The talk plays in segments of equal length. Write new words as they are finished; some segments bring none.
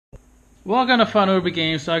Welcome to Fun Uber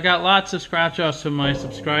Games. So I got lots of scratch offs from my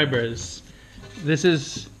subscribers. This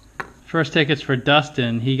is first tickets for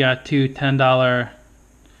Dustin. He got two $10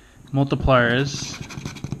 multipliers.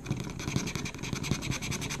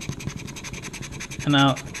 And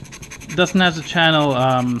now Dustin has a channel,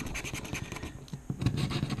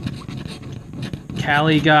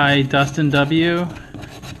 Cali Guy Dustin W. I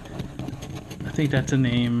think that's a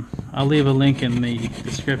name. I'll leave a link in the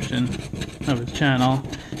description of his channel.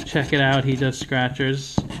 Check it out. He does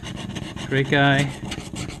scratchers. Great guy.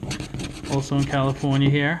 Also in California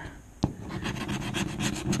here.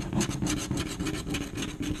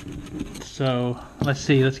 So let's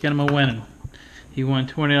see. Let's get him a win. He won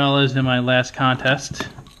 $20 in my last contest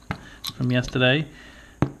from yesterday.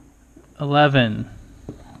 11.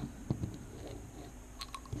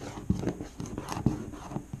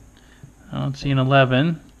 I don't see an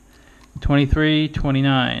 11. 23,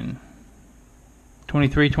 29.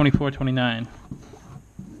 23, 24, 29.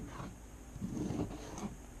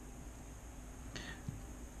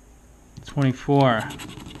 $24.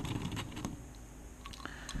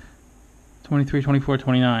 23, 24,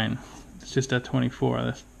 29. It's just at 24.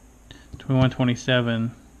 That's 21,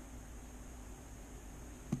 27.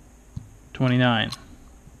 29.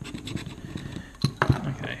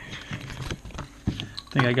 Okay. I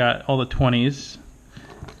think I got all the 20s.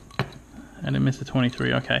 I didn't miss the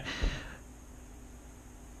 23. Okay.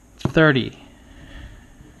 30.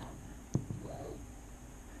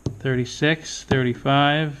 36,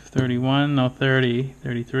 35, 31, no 30,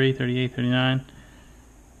 33, 38, 39.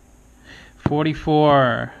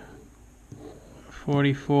 44.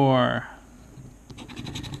 44.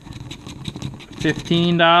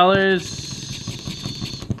 $15.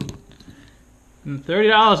 And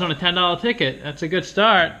 $30 on a $10 ticket. That's a good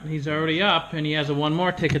start. He's already up, and he has one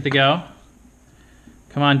more ticket to go.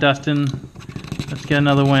 Come on, Dustin. Let's get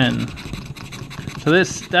another win. So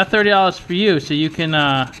that $30 for you, so you can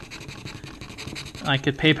I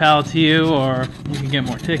could PayPal to you, or you can get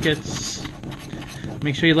more tickets.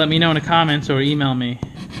 Make sure you let me know in the comments or email me.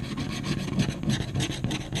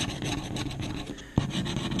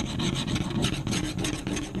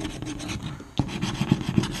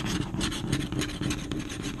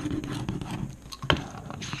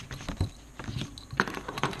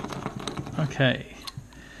 Okay.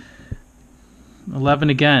 11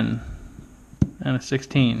 again, and a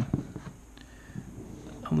 16.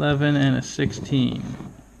 11 and a 16.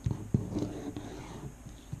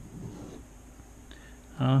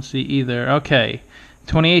 I don't see either. Okay.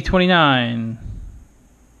 28, 29.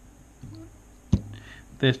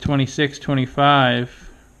 There's 26, 25.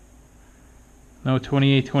 No,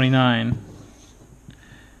 28, 29.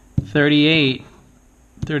 38,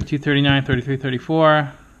 32, 39, 33,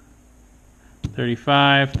 34.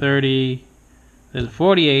 35, 30. There's a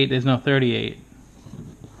 48, there's no 38.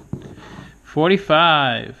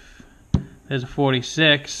 45, there's a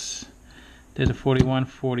 46, there's a 41,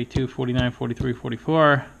 42, 49, 43,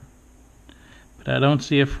 44, but I don't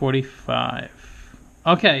see a 45.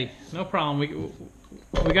 Okay, no problem.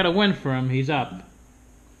 We got a win for him. He's up.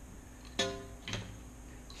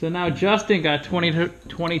 So now Justin got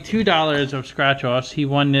 $22 of scratch offs. He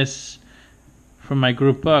won this from my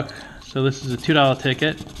group book. So this is a $2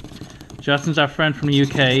 ticket. Justin's our friend from the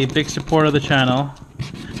UK, big supporter of the channel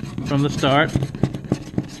from the start.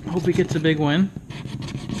 Hope he gets a big win.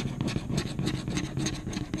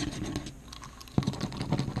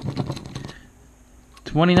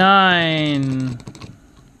 $29.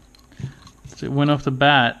 So it went off the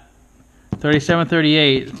bat. 37,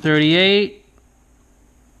 38. 38.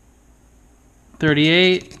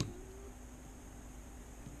 38.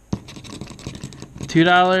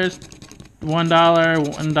 $2.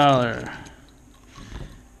 $1.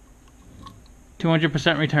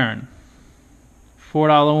 200% return.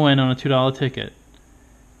 $4 win on a $2 ticket.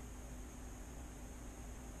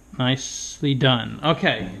 Nicely done.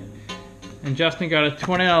 Okay. And Justin got a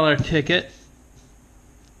 $20 ticket.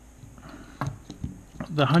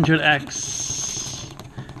 The 100X.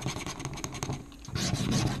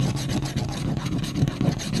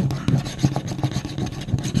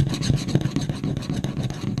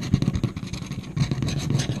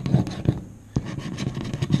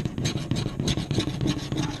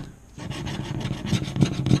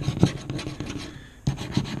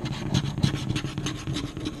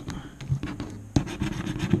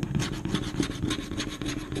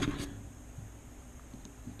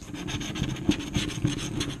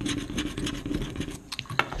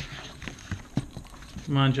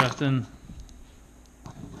 Come on, Justin.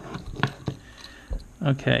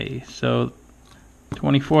 Okay, so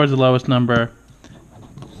 24 is the lowest number,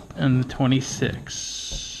 and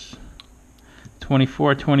 26.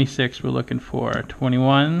 24, 26 we're looking for.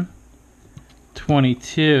 21,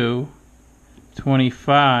 22,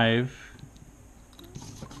 25.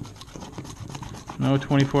 No,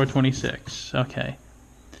 24, 26. Okay.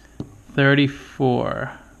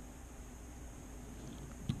 34.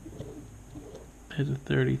 There's a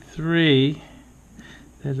 33.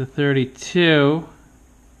 There's a 32.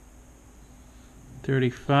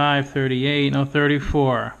 35, 38. No,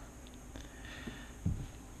 34.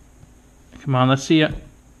 Come on, let's see. Let's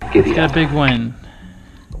get a big win.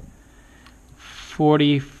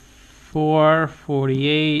 44,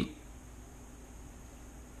 48.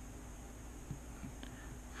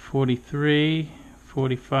 43,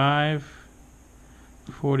 45,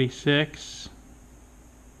 46,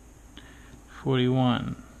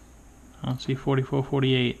 41. I don't see 44,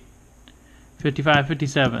 48. 55,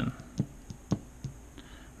 57.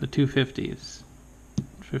 The two 50s.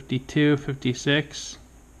 52, 56,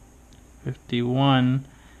 51,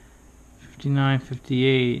 59,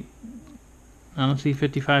 58. I don't see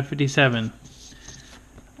 55, 57.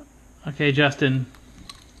 Okay, Justin.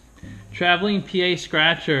 Traveling PA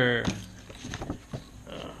Scratcher.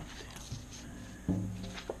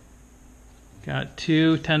 Got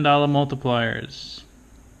two $10 multipliers.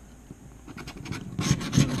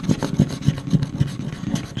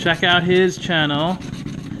 Check out his channel.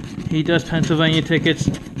 He does Pennsylvania tickets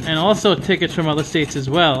and also tickets from other states as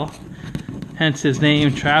well. Hence his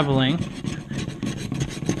name, Traveling.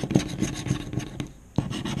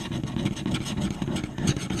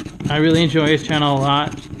 I really enjoy his channel a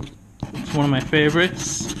lot. It's one of my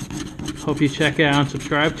favorites. Hope you check it out and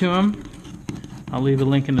subscribe to him. I'll leave a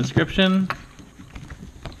link in the description.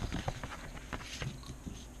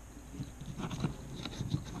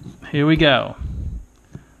 Here we go.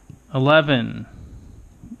 11.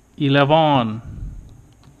 11.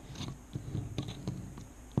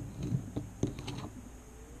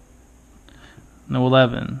 No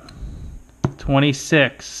 11.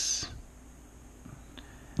 26.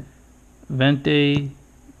 20.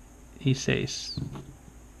 26.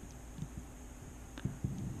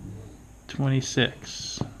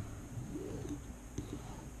 26.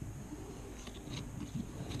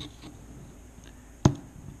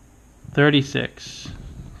 36.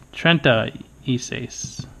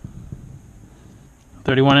 36.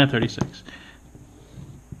 31 and 36.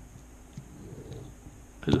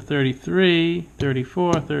 There's a 33,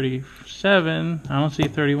 34, 37. I don't see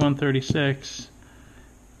 31, 36.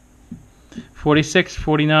 46,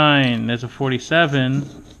 49. There's a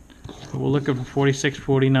 47. We're looking for 46,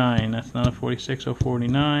 49. That's not a 46 or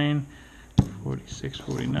 49. 46,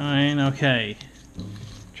 49. Okay.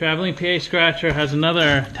 Traveling PA Scratcher has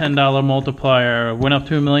another $10 multiplier. Went up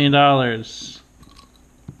to $1 million.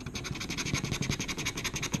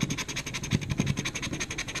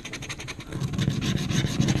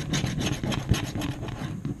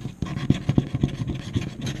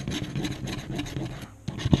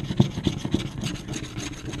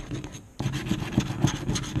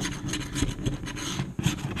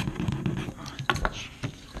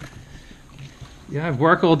 Yeah, I have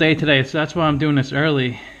work all day today, so that's why I'm doing this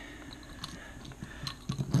early.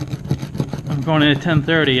 I'm going in at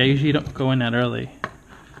 10:30. I usually don't go in that early,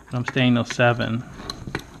 but I'm staying till 7,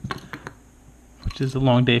 which is a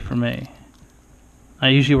long day for me. I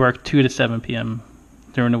usually work 2 to 7 p.m.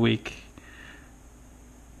 during the week.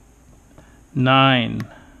 9.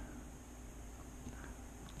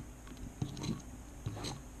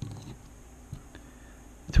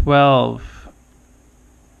 12.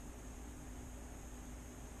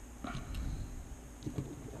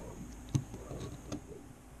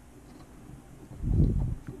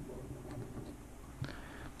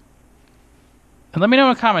 'And let me know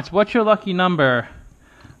in the comments, what's your lucky number?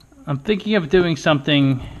 I'm thinking of doing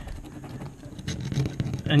something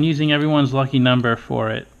and using everyone's lucky number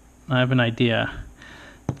for it. I have an idea.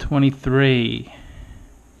 23.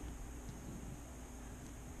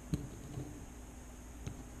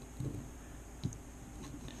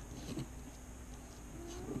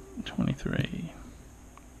 23.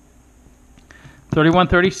 31,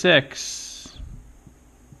 36.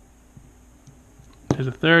 There's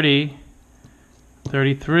a 30.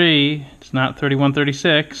 33. It's not 31,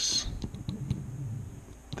 36.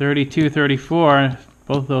 32, 34.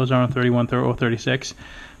 Both of those aren't 31 or 36.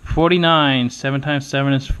 49. 7 times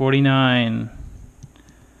 7 is 49.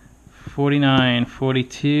 49,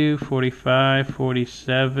 42, 45,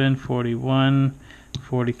 47, 41,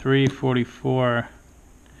 43, 44.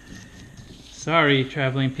 Sorry,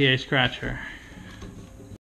 Traveling PA Scratcher.